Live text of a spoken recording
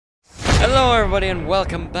Hello everybody and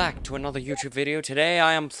welcome back to another YouTube video. Today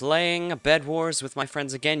I am playing Bed Wars with my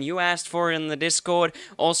friends again. You asked for it in the Discord.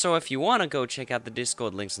 Also, if you want to go check out the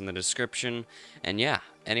Discord, links in the description. And yeah,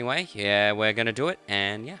 anyway, yeah, we're gonna do it.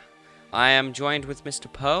 And yeah, I am joined with Mr.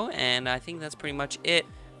 Poe, and I think that's pretty much it.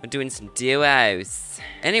 We're doing some duos.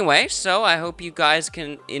 Anyway, so I hope you guys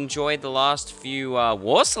can enjoy the last few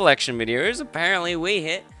war selection videos. Apparently we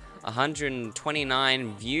hit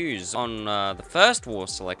 129 views on the first war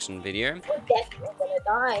selection video. We're definitely gonna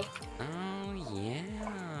die. Oh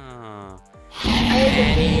yeah.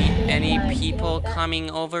 Any people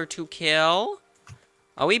coming over to kill?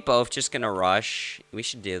 Are we both just gonna rush? We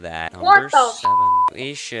should do that. Number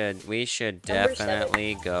 7. We should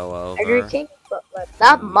definitely go over.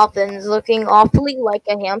 That muffin's looking awfully like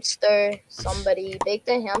a hamster. Somebody baked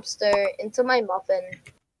a hamster into my muffin.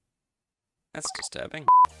 That's disturbing.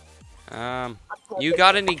 You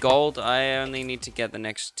got any gold? I only need to get the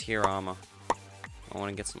next tier armor. I want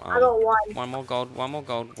to get some armor. I don't want. One more gold, one more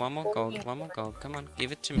gold, one more gold, one more gold. Come on,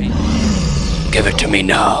 give it to me. Give it to me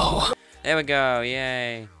now. There we go,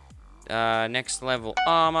 yay. Next level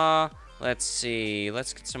armor. Let's see,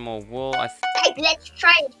 let's get some more wool. Hey, let's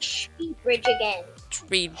try speed bridge again.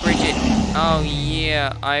 Speed bridge it. Oh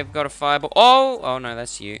yeah, I've got a fireball. Oh no,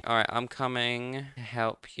 that's you. Alright, I'm coming to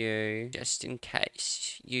help you. Just in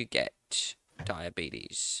case you get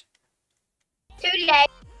diabetes. Today.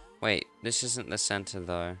 Wait, this isn't the center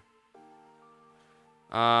though.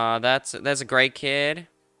 There's a gray kid.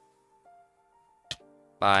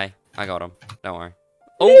 Bye. I got him. Don't worry.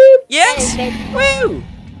 Oh, yes! Woo!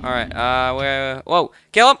 Alright, whoa,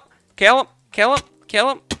 kill him! Kill him! Kill him! Kill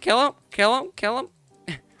him! Kill him! Kill him! Kill him!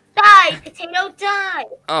 Die! Potato, die!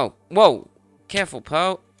 Oh, whoa! Careful,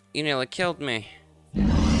 Poe. You nearly killed me. Wait,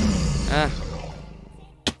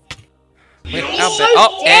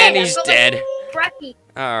 oh, and he's dead.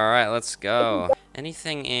 Alright, let's go.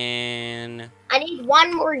 Anything in... I need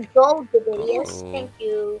one more gold, Davidius. Oh. Thank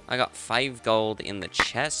you. I got 5 gold in the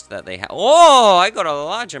chest that they have. Oh, I got a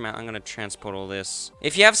large amount. I'm gonna transport all this.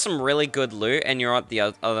 If you have some really good loot and you're at the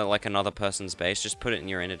other, like another person's base, just put it in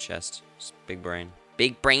your inner chest. Just big brain.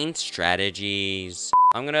 Big brain strategies.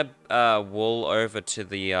 I'm gonna wool over to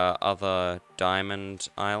the other diamond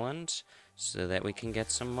island so that we can get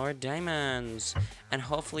some more diamonds and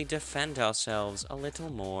hopefully defend ourselves a little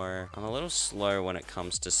more. I'm a little slow when it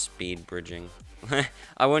comes to speed bridging.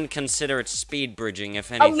 I wouldn't consider it speed bridging,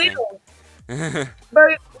 if anything. A little. Bro,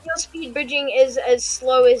 your speed bridging is as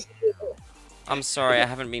slow as you. I'm sorry, I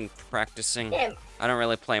haven't been practicing. Damn. I don't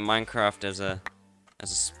really play Minecraft as a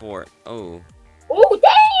sport. Oh. Oh,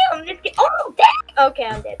 damn! Oh, damn! Okay,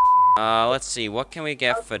 I'm dead. Let's see, what can we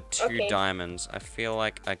get for 2 diamonds? I feel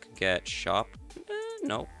like I could get sharp.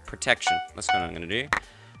 No, protection. That's what I'm gonna do.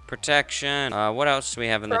 Protection. What else do we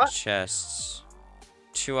have in the chests?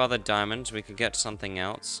 2 other diamonds. We could get something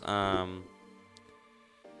else.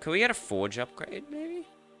 Could we get a forge upgrade, maybe?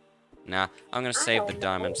 Nah, I'm gonna save the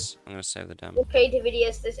diamonds. I'm gonna save the diamonds. Okay,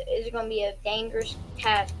 Davidius, this is gonna be a dangerous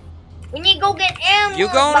task. We need to go get emeralds. You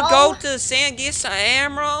gonna go to the sand get some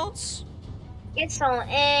emeralds? Get some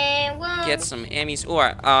emeralds. Get some Emmys.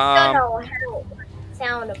 Alright,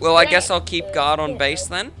 well, I guess I'll keep guard on base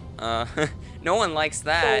then. No one likes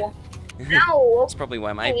that. No. That's probably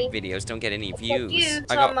why my videos don't get any views.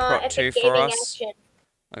 I got prot 2 for us.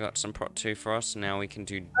 I got some prot 2 for us. Now we can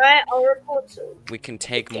do... Alright, I'll report to. We can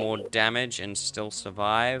take more damage and still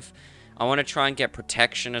survive. I want to try and get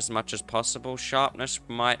protection as much as possible. Sharpness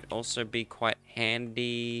might also be quite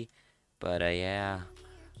handy. But yeah,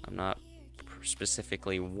 I'm not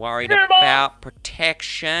specifically worried about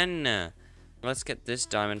protection. Let's get this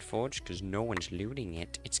diamond forge because no one's looting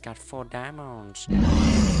it. It's got 4 diamonds.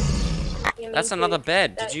 That's another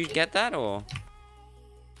bed. Did you get that or?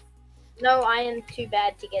 No, I am too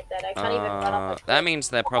bad to get that. I can't even run up. That means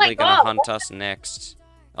they're probably gonna hunt us next.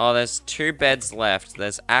 Oh, there's 2 beds left.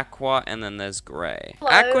 There's Aqua and then there's Grey.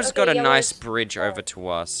 Aqua's got a nice bridge over to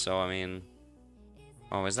us, so I mean...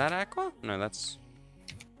 Oh, is that Aqua? No, that's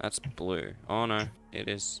blue. Oh no, it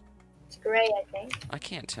is. It's Grey, I think. I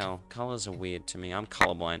can't tell. Colors are weird to me. I'm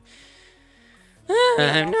colorblind.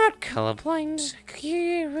 I'm not colorblind.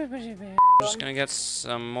 I'm just gonna get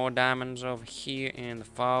some more diamonds over here in the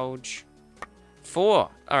forge. 4.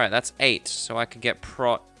 Alright, that's 8. So I could get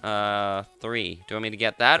prot 3. Do you want me to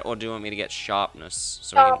get that or do you want me to get sharpness?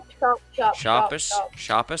 So sharpest?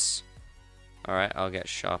 Alright, I'll get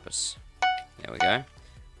sharpest. There we go.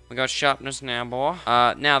 We got sharpness now, boy.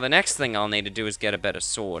 Now the next thing I'll need to do is get a better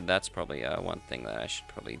sword. That's probably one thing that I should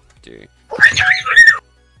probably do.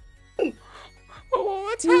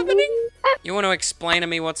 What's happening? You want to explain to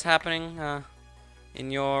me what's happening?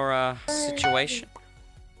 in your situation?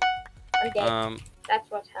 I'm dead. That's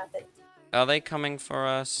what's happened. Are they coming for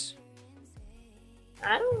us?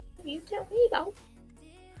 I don't know. You tell me, though.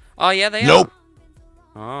 Oh, yeah, they Nope.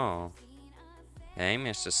 are. Oh. Hey,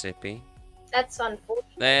 Mississippi. That's unfortunate.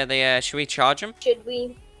 There they are. Should we charge them? Should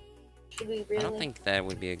we really? I don't think that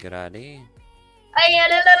would be a good idea. Hey,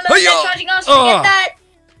 look, Hey, they're yo. charging us. Oh. Get that.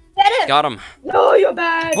 Get him. Got him. No, you're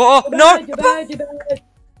bad. Whoa, You're no. bad, you're bad, you're bad.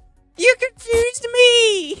 You confused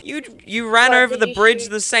me! You ran What, over did the you bridge shoot-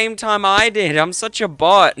 the same time I did. I'm such a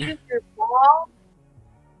bot. Shoot your ball?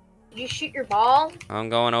 Did you shoot your ball? I'm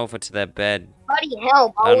going over to their bed. Bloody hell,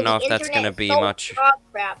 bro. I don't know the if that's internet gonna is be so much. dog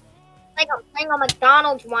crap. It's like I'm playing on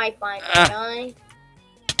McDonald's Wi-Fi, my guy.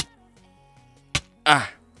 Ah.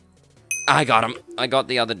 I got him. I got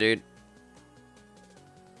the other dude.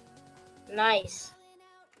 Nice.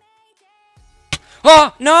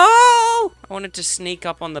 Oh, no! I wanted to sneak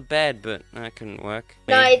up on the bed, but that couldn't work.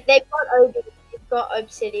 No, they've got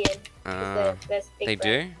obsidian. They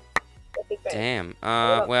do? Big red. Damn.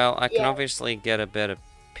 Well, I can Yeah. obviously get a better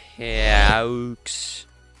pickaxe.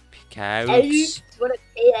 Pickaxe. What a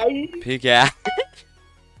Pickaxe.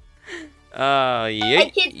 Hey,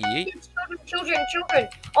 Yeet. kids, Yeet. kids, children.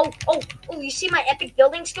 Oh, you see my epic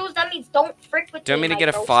building skills? That means don't frick with Do you want me to my get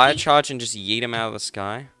a broski. fire charge and just yeet him out of the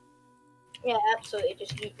sky? Yeah, absolutely.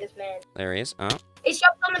 Just eat this man. There he is. Oh. He's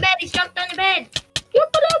jumped on the bed. He's jumped on the bed.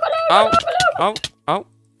 Oh.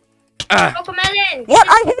 Ah. Cocomelon. What?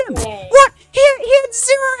 I hit him! What? He had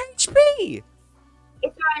 0 HP!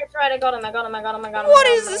 It's right. I got him. What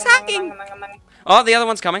is this hacking? Oh, the other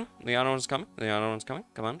one's coming. The other one's coming.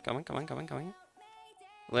 Come on.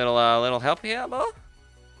 Little help here, boy.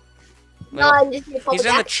 No, I'm just gonna pull He's it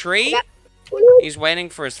in the back. tree. Back. He's waiting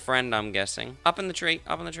for his friend, I'm guessing. Up in the tree.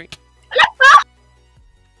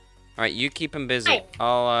 Alright, you keep him busy. Hey.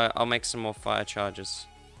 I'll make some more fire charges.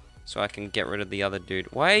 So I can get rid of the other dude.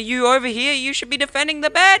 Why are you over here? You should be defending the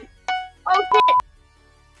bed! Oh shit!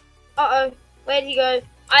 Uh-oh. Where'd he go?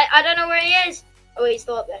 I don't know where he is. Oh wait, he's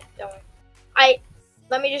still up there. Don't worry.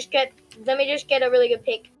 Let me just get a really good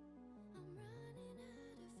pick.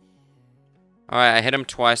 Alright, I hit him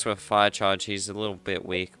twice with a fire charge. He's a little bit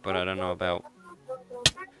weak, but I don't know about...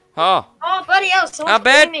 Oh! Oh bloody hell, someone's Our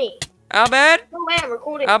bed! calling me. Our bed! No way, I'm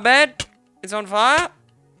recording. Our bed! It's on fire!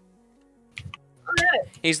 Oh no.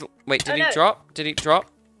 He's... Wait, did Oh, he no. drop? Did he drop?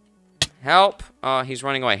 Help! Oh, he's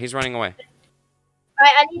running away. Alright,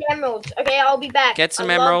 I need emeralds. Okay, I'll be back. Get some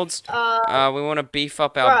I love, emeralds. We want to beef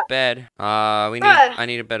up our Bruh. bed. Bruh. I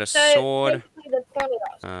need a better So, sword. basically the point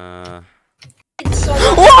of us. Whoa! So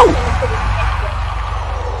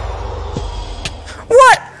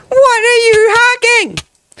What? What are you hacking?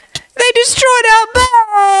 They destroyed our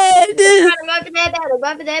bed! I'm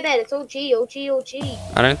going for their bed. It's all G.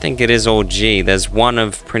 I don't think it is all G. There's one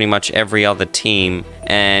of pretty much every other team,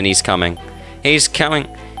 and he's coming. He's coming.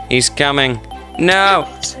 No!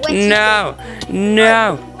 No!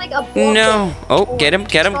 Like a No! Oh, get him!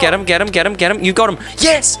 You got him!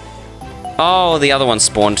 Yes! Oh, the other one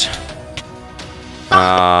spawned.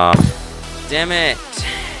 Damn it.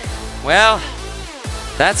 Well,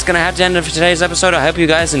 that's gonna have to end it for today's episode. I hope you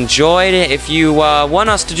guys enjoyed it. If you want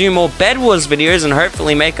us to do more Bed Wars videos and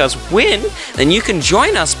hopefully make us win, then you can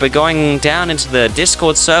join us by going down into the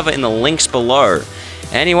Discord server in the links below.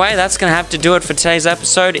 Anyway, that's gonna have to do it for today's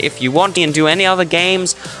episode. If you want to do any other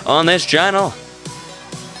games on this channel,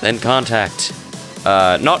 then contact.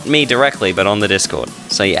 Not me directly, but on the Discord.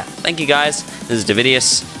 So yeah, thank you guys. This is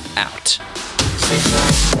Davidius, out.